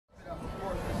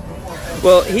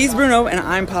Well, he's Bruno and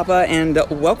I'm Papa, and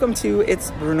welcome to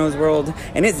It's Bruno's World.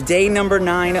 And it's day number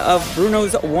 9 of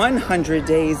Bruno's 100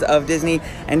 Days of Disney.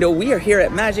 And we are here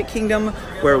at Magic Kingdom,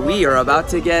 where we are about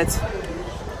to get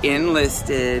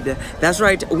enlisted. That's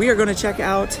right, we are going to check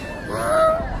out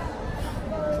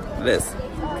this.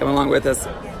 Come along with us.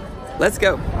 Let's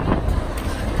go.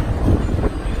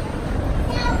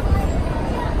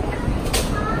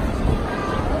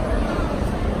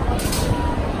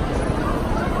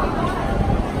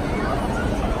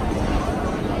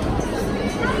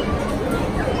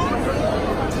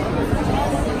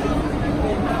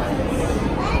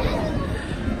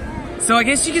 So I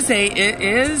guess you could say it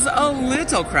is a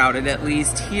little crowded, at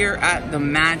least here at the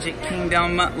Magic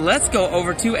Kingdom. Let's go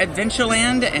over to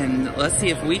Adventureland and let's see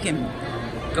if we can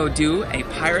go do a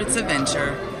pirate's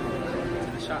adventure.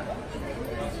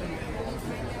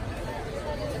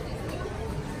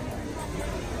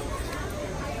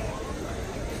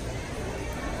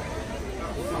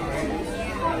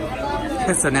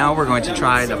 So now we're going to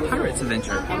try the pirate's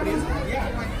adventure.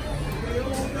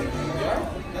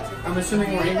 I'm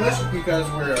assuming we're English because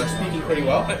we're speaking pretty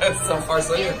well. So far,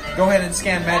 so good. Go ahead and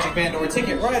scan Magic Band or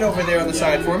ticket right over there on the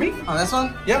side for me. On this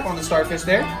one? Yep, on the starfish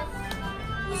there.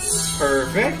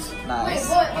 Perfect. Nice.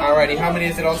 Alrighty, how many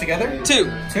is it all together? 2.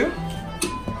 2?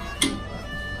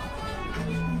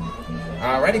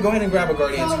 Alrighty, go ahead and grab a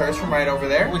Guardian's Curse from right over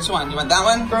there. Which one? You want that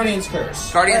one? Guardian's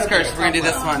Curse. Guardian's Curse. We're going to do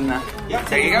this one. Yep,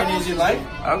 there you go. As many as you like.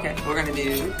 Okay, we're going to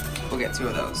do... We'll get 2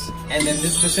 of those. And then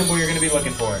this is the symbol you're going to be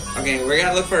looking for. Okay, we're going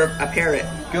to look for a parrot.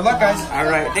 Good luck, guys. All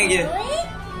right, thank you.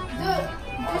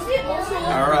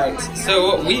 All right,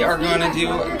 so we are going to do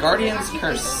Guardian's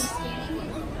Curse.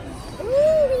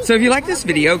 So if you like this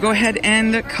video, go ahead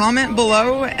and comment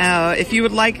below if you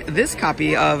would like this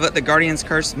copy of the Guardian's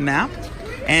Curse map,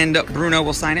 and Bruno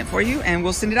will sign it for you and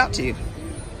we'll send it out to you.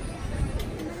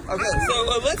 Okay,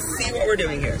 so let's see what we're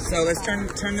doing here. So let's turn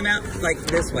the map like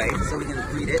this way so we can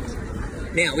read it.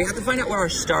 Now, we have to find out where our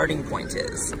starting point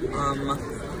is.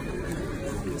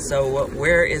 So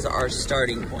where is our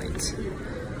starting point?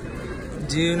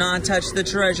 Do not touch the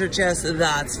treasure chest.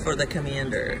 That's for the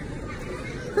commander.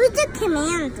 Who's the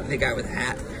commander? The guy with the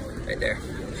hat right there.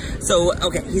 So,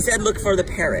 okay, he said look for the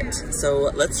parrot.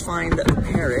 So let's find the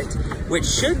parrot, which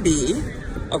should be...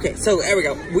 Okay, so there we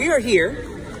go. We are here.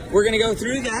 We're gonna go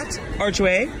through that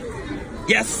archway.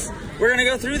 Yes, we're gonna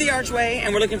go through the archway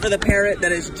and we're looking for the parrot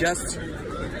that is just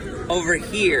over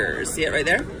here. See it right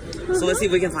there? So let's see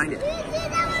if we can find it.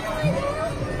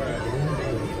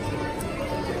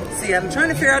 See, I'm trying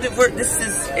to figure out if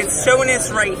it's showing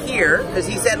us right here, because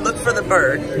he said look for the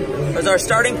bird, because our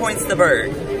starting point's the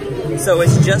bird. So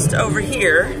it's just over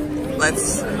here.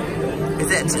 Is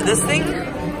it this thing?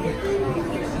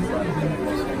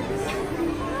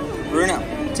 Bruno.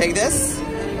 Take this,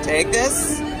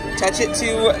 touch it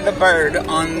to the bird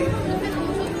on...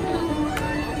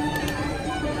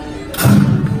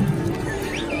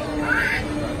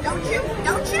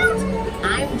 Don't shoot!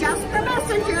 I'm just the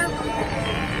messenger.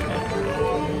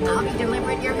 I'll be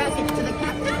delivering your message to the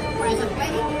captain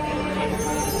presently.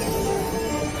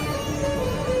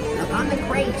 Look on the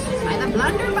crates by the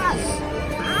blunderbuss.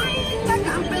 Find the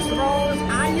compass rolls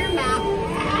on your map.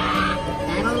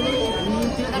 That'll lead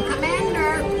you to the commander.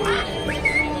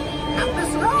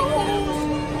 Compass rolls.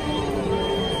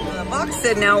 The box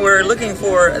said now we're looking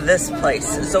for this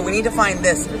place. So we need to find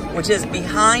this, which is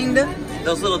behind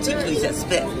those little tikis that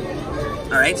spit.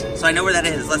 All right, so I know where that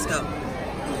is. Let's go.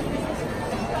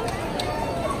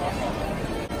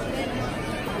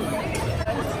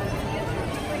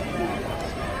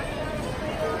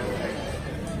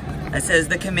 It says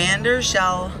the commander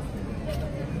shall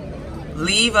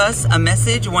leave us a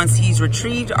message once he's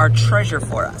retrieved our treasure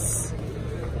for us.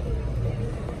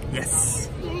 Yes.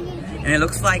 And it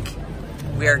looks like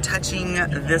we are touching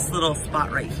this little spot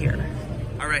right here.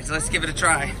 All right, so let's give it a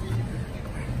try.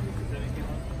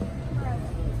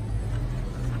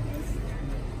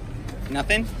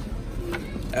 Nothing?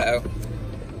 Uh-oh.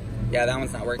 Yeah, that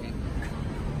one's not working.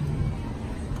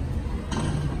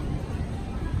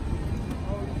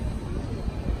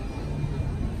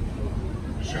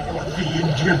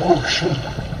 The devotion.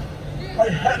 I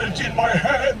had it in my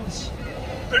hands.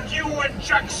 But you and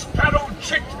Jack Sparrow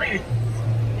tricked me.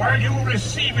 While you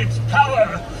receive its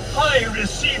power, I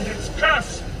received its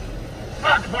curse.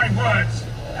 Mark my words.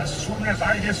 As soon as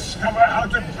I discover how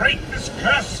to break this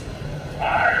curse,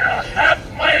 I'll have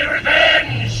my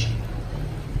revenge.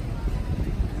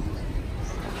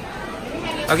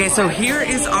 Okay, so here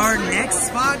is our next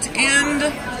spot, and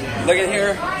look at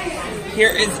here.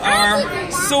 Here is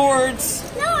our swords.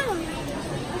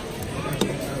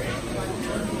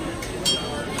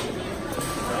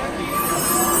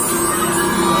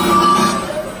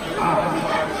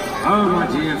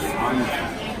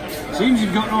 Seems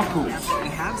you've got knuckles. We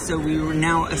have, so we were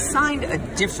now assigned a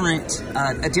different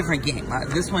game.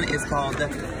 This one is called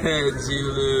Heads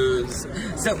You Lose.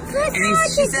 So,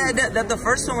 and she said that the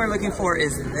first one we're looking for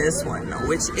is this one,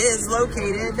 which is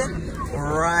located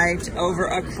right over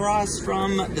across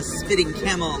from the spitting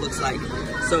camel, it looks like.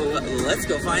 So let's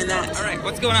go find that. All right,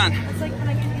 what's going on?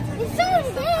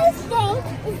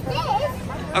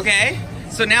 Okay,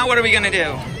 so now what are we gonna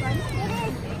do?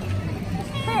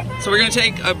 So we're gonna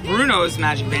take Bruno's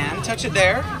magic band, touch it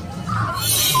there.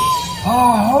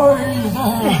 Ahoy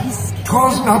there!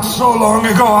 'Twas not so long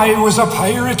ago I was a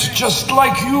pirate just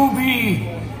like you be.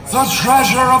 The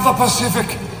treasure of the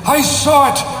Pacific, I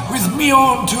saw it with me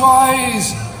own two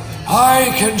eyes.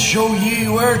 I can show ye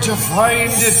where to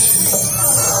find it.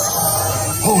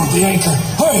 Hold the anchor.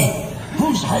 Hey!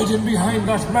 Who's hiding behind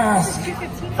that mask?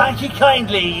 Thank you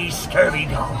kindly, ye scurvy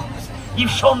dogs. You've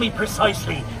shown me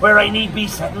precisely where I need be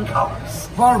setting course.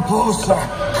 Barbosa,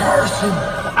 curse him.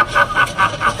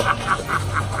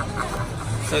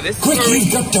 So this is Quick,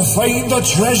 you've got to find the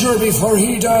treasure before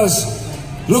he does.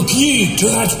 Look ye to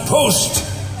that post.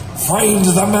 Find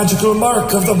the magical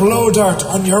mark of the blow dart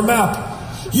on your map.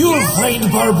 You'll find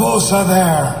Barbosa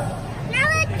there.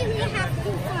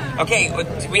 Okay,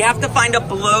 we have to find a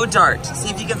blow dart. See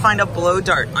if you can find a blow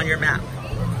dart on your map.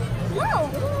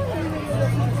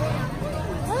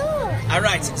 All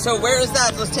right, so where is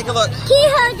that? Let's take a look.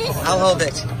 I'll hold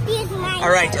it. All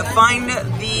right, find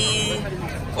the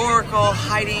oracle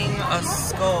hiding a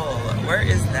skull. Where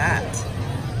is that?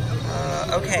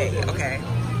 Okay.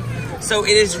 So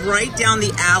it is right down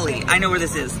the alley. I know where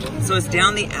this is. So it's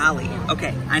down the alley.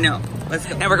 Okay, I know. Let's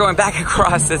go. Now we're going back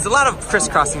across. There's a lot of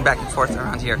crisscrossing back and forth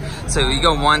around here. So you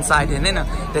go one side and then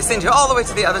they send you all the way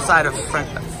to the other side of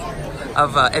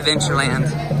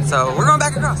Adventureland. So we're going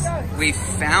back across. We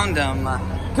found him.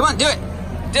 Come on, do it.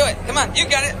 Do it. Come on, you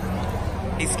got it.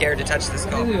 He's scared to touch the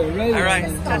skull. All right,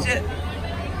 touch it.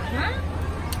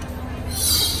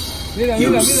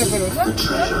 You seek the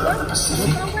treasure of the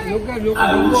Pacific. I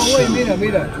will show you.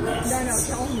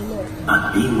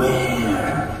 But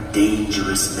beware,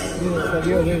 dangerous men lurk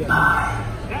nearby.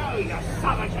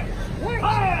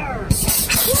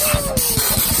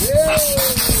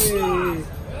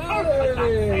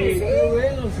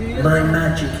 My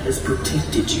magic has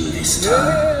protected you this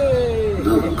time.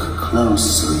 Look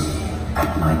closely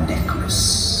at my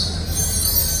necklace.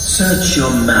 Search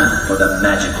your map for the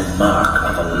magical mark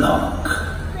of a lock.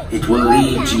 It will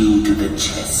lead you to the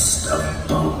chest of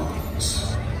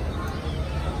bones.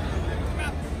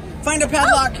 Find a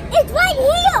padlock. It's right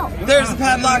here. There's the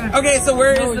padlock. Okay, so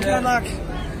where is the padlock?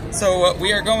 So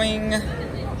we are going,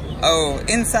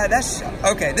 inside that shop.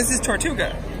 Okay, this is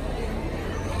Tortuga.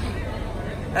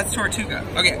 That's Tortuga.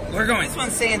 Okay, we're going. This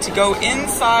one's saying to go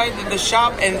inside the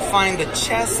shop and find the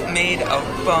chest made of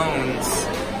bones.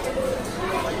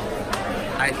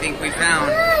 I think we found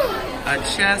a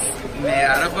chest made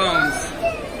out of bones.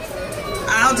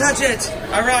 I'll touch it.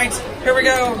 All right, here we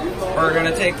go. We're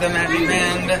gonna take the magic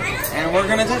band and we're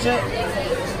gonna touch it.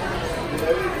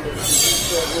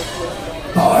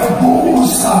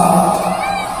 Barbosa!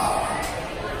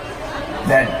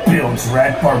 That bilge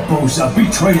rat Barbosa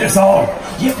betrayed us all.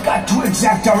 You've got to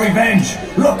exact our revenge.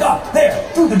 Look up there,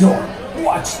 through the door.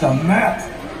 Watch the map.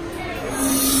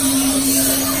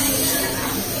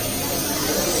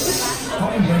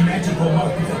 Find the magical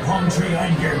mark of the palm tree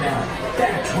on your map.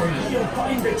 That's where you'll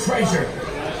find the treasure.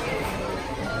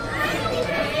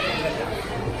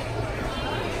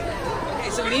 Okay,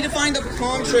 so we need to find the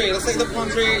palm tree. Looks like the palm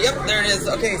tree. Yep, there it is.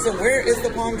 Okay, so where is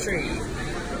the palm tree?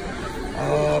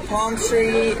 Palm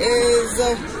tree is,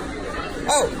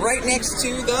 right next to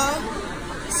the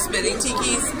spitting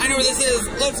tikis. I know where this is.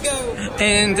 Let's go.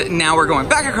 And now we're going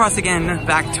back across again,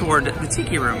 back toward the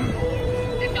tiki room.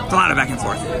 It's a lot of back and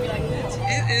forth.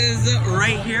 It is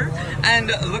right here, and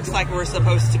it looks like we're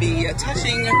supposed to be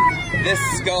touching this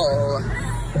skull.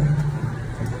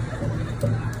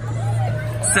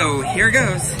 So here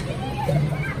goes.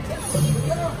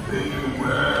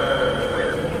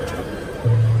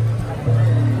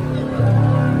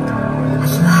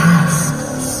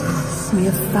 We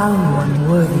have found one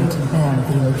worthy to bear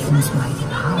the ocean's mighty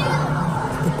power.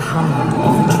 The power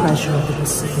of the treasure of the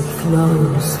Pacific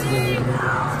flows through you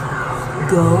now.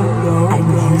 Go and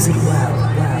use it well.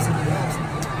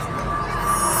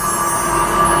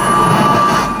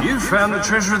 You found the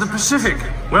treasure of the Pacific.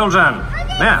 Well done.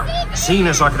 Now, seeing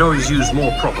as I could always use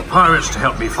more proper pirates to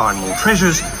help me find more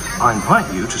treasures, I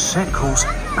invite you to set course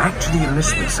back to the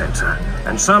enlistment center,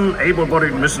 and some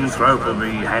able-bodied misanthrope will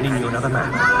be handing you another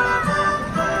map.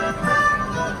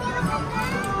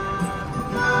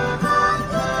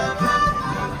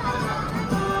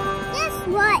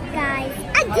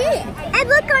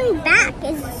 look on the back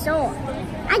is the soul.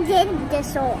 I did the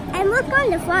soul. And look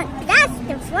on the front. That's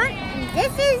the front, and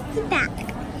this is the back.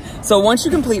 So once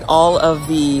you complete all of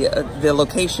the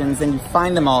locations and you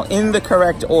find them all in the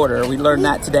correct order, we learned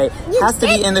that today, has to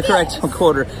be in the correct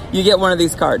order, you get one of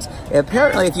these cards.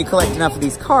 Apparently, if you collect enough of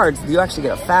these cards, you actually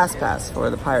get a fast pass for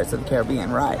the Pirates of the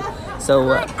Caribbean ride.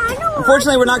 So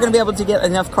unfortunately, we're not going to be able to get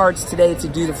enough cards today to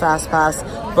do the fast pass,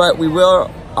 but we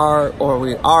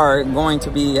are going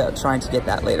to be trying to get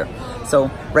that later.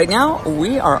 So right now,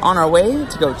 we are on our way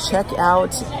to go check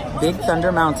out Big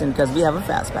Thunder Mountain because we have a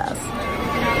fast pass.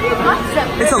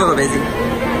 It's a little busy.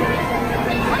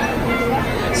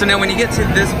 So now when you get to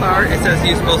this part, it says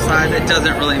use both sides. It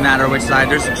doesn't really matter which side.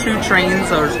 There's 2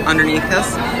 trains underneath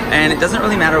us, and it doesn't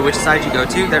really matter which side you go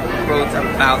to. They're both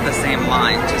about the same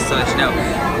line, just so that you know.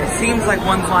 It seems like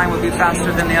one line would be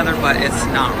faster than the other, but it's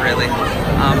not really.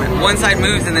 One side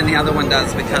moves and then the other one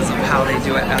does because of how they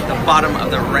do it at the bottom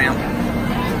of the ramp.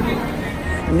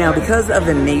 Now, because of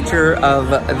the nature of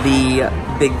the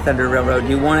Big Thunder Railroad,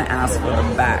 you want to ask for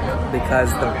the back because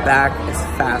the back is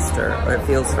faster, or it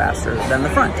feels faster than the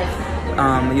front.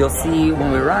 You'll see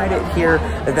when we ride it here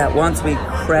that once we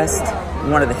crest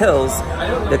one of the hills,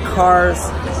 the cars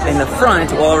in the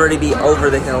front will already be over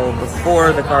the hill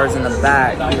before the cars in the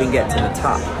back even get to the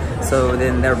top. So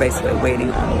then they're basically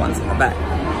waiting on the ones in the back.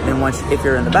 Then if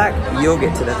you're in the back, you'll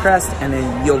get to the crest and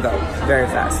then you'll go very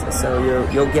fast. So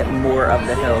you'll get more of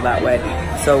the hill that way.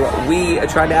 So we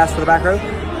tried to ask for the back row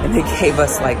and they gave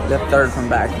us like the third from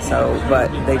back. So, but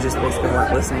they just basically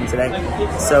weren't listening today.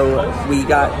 So we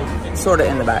got sort of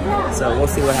in the back. So we'll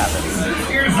see what happens.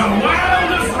 Here's the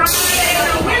wildest ride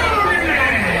in the wilderness!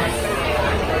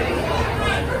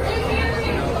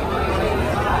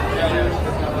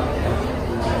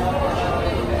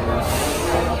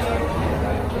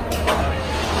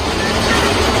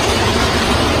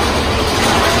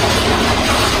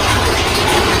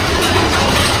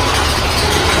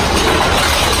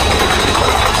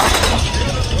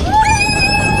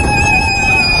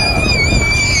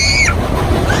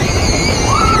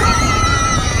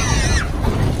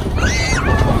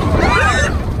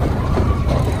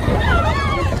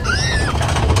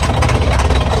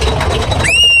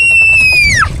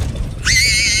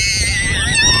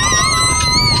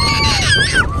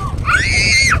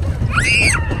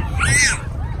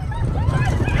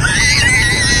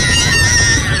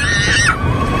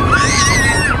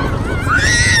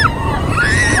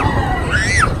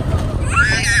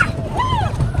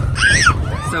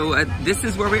 This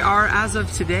is where we are as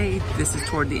of today. This is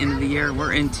toward the end of the year.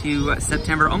 We're into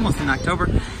September, almost in October.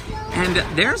 And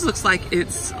theirs looks like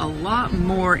it's a lot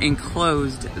more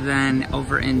enclosed than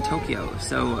over in Tokyo.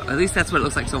 So at least that's what it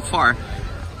looks like so far.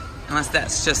 Unless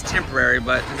that's just temporary,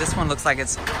 but this one looks like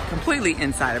it's completely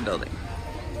inside a building.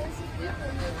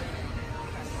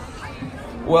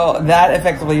 Well, that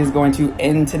effectively is going to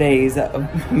end today's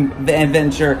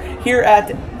adventure here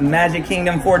at Magic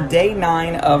Kingdom for day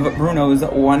 9 of Bruno's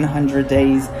 100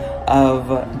 Days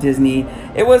of Disney.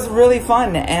 It was really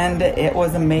fun, and it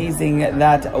was amazing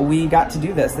that we got to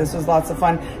do this. This was lots of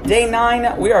fun. Day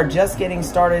 9, we are just getting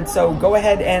started, so go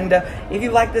ahead and if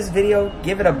you like this video,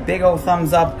 give it a big old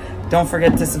thumbs up. Don't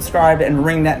forget to subscribe and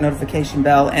ring that notification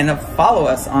bell and follow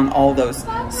us on all those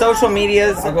social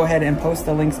medias. I'll go ahead and post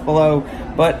the links below.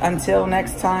 But until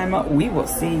next time, we will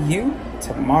see you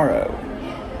tomorrow.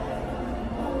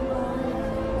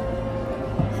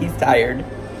 He's tired.